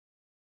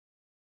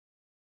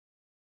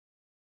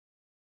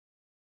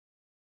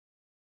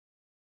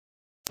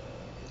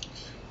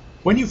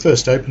When you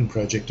first open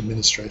Project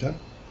Administrator,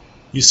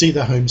 you see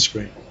the home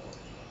screen.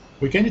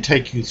 We're going to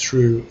take you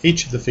through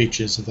each of the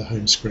features of the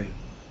home screen.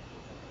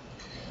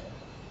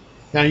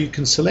 Now you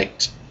can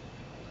select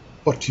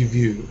what you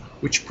view,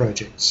 which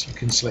projects. You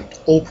can select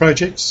all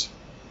projects,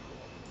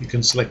 you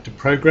can select a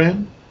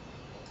program,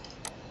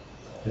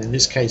 and in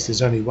this case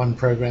there's only one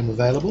program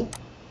available,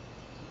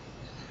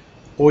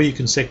 or you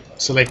can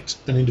select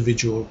an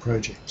individual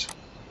project.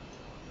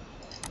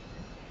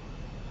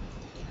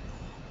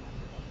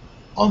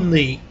 On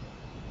the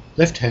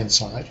left-hand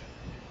side,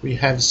 we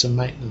have some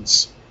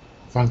maintenance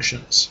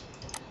functions.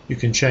 You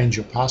can change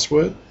your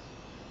password,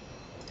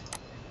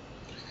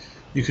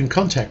 you can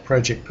contact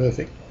Project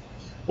Perfect,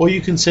 or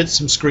you can set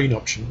some screen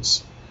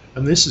options,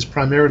 and this is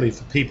primarily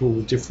for people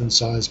with different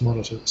size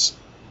monitors.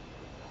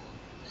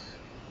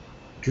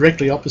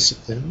 Directly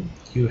opposite them,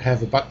 you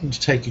have a button to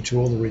take you to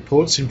all the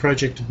reports in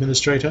Project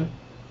Administrator.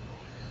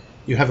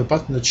 You have a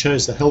button that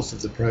shows the health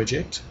of the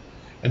project,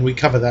 and we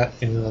cover that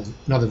in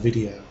another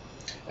video.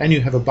 And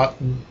you have a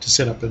button to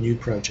set up a new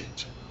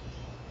project.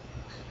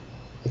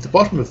 At the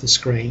bottom of the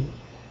screen,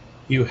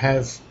 you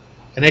have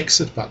an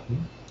exit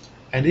button,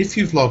 and if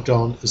you've logged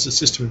on as a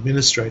system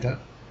administrator,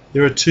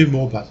 there are two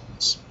more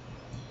buttons.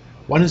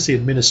 One is the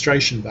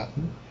administration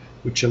button,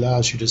 which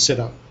allows you to set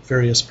up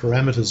various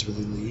parameters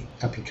within the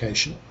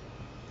application.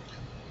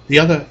 The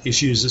other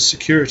is user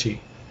security,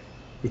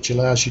 which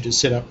allows you to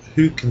set up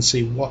who can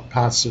see what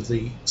parts of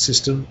the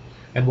system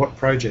and what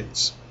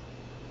projects.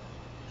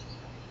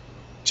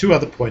 Two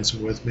other points are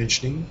worth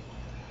mentioning.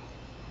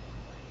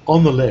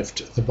 On the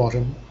left at the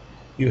bottom,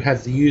 you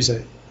have the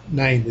user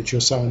name that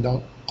you're signed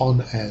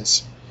on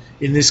as.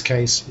 In this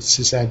case, it's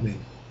sysadmin.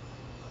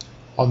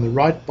 On the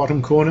right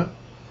bottom corner,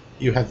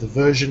 you have the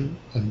version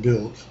and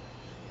build.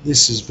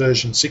 This is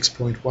version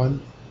 6.1,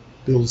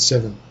 build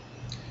 7.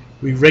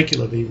 We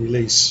regularly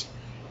release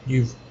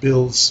new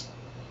builds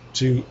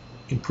to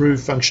improve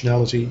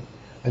functionality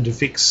and to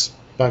fix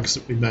bugs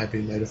that we may have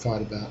been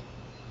notified about.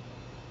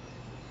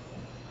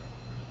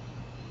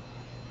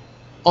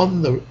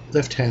 On the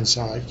left-hand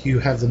side, you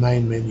have the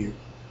main menu.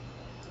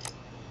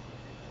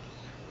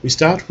 We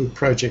start with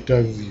Project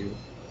Overview,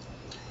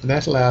 and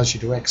that allows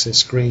you to access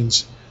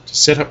screens to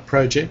set up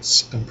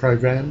projects and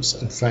programs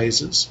and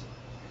phases,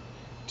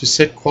 to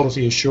set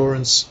quality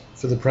assurance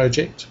for the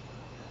project,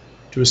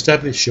 to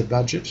establish your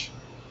budget,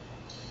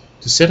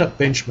 to set up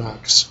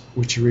benchmarks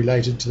which are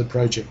related to the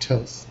project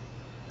health.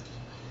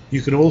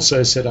 You can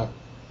also set up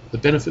the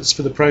benefits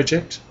for the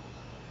project,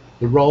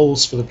 the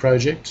roles for the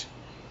project,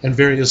 and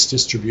various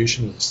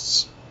distribution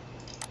lists.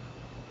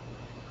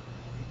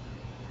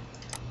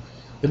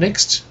 The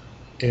next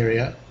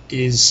area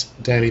is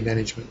daily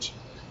management.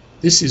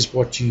 This is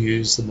what you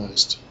use the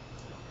most.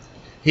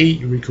 Here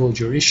you record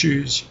your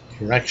issues,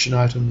 your action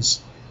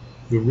items,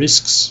 your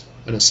risks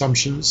and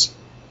assumptions.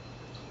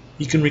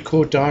 You can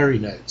record diary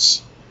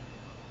notes,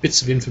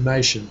 bits of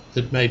information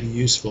that may be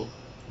useful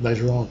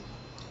later on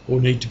or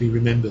need to be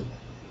remembered.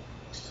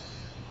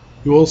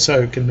 You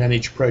also can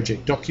manage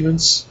project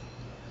documents,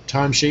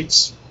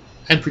 timesheets,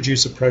 and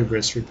produce a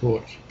progress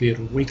report, be it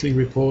a weekly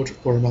report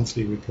or a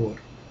monthly report.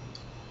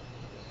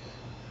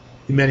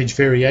 You manage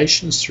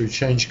variations through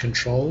change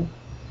control,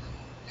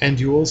 and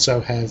you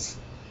also have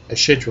a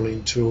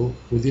scheduling tool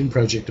within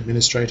Project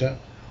Administrator,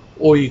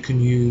 or you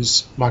can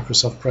use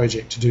Microsoft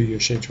Project to do your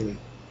scheduling.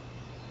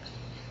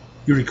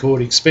 You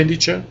record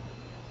expenditure,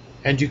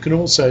 and you can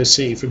also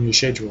see from your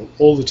schedule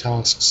all the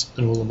tasks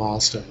and all the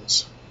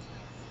milestones.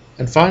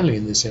 And finally,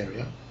 in this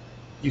area,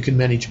 you can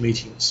manage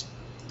meetings.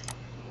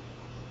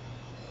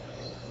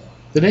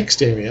 The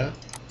next area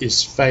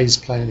is phase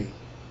planning.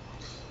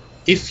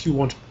 If you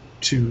want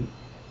to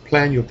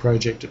plan your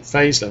project at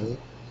phase level,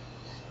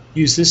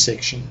 use this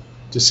section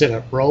to set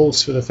up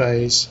roles for the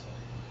phase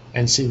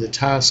and see the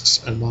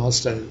tasks and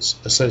milestones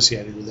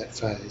associated with that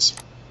phase.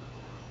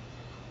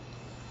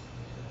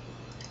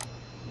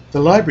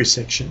 The library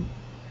section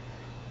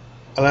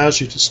allows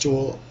you to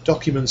store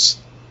documents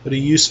that are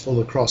useful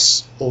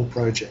across all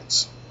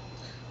projects.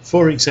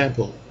 For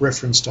example,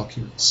 reference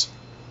documents.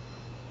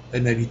 They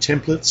may be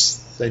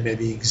templates, they may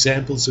be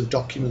examples of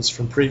documents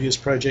from previous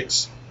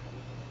projects,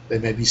 they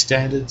may be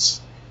standards.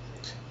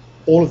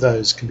 All of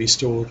those can be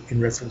stored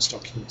in reference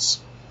documents.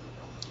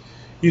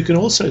 You can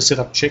also set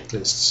up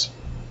checklists.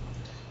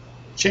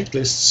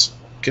 Checklists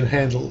can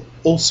handle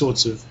all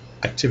sorts of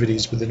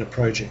activities within a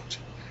project,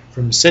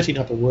 from setting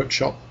up a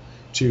workshop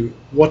to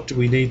what do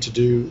we need to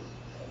do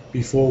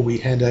before we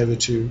hand over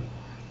to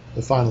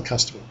the final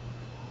customer.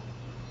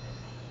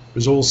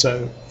 There's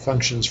also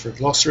functions for a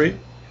glossary,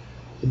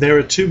 and there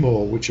are two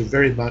more which are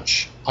very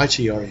much IT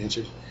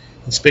oriented,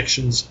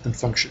 inspections and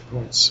function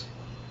points.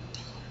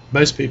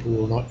 Most people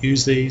will not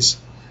use these,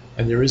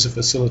 and there is a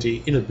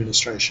facility in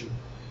administration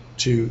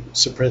to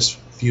suppress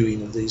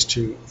viewing of these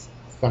two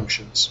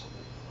functions.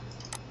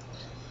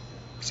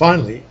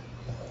 Finally,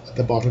 at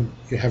the bottom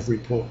you have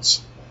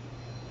reports.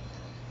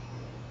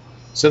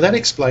 So that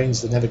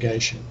explains the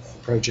navigation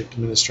of Project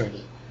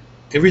Administrator.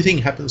 Everything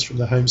happens from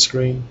the home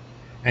screen,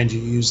 and you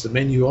use the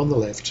menu on the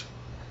left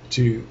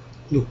to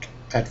look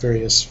at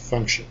various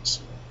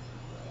functions.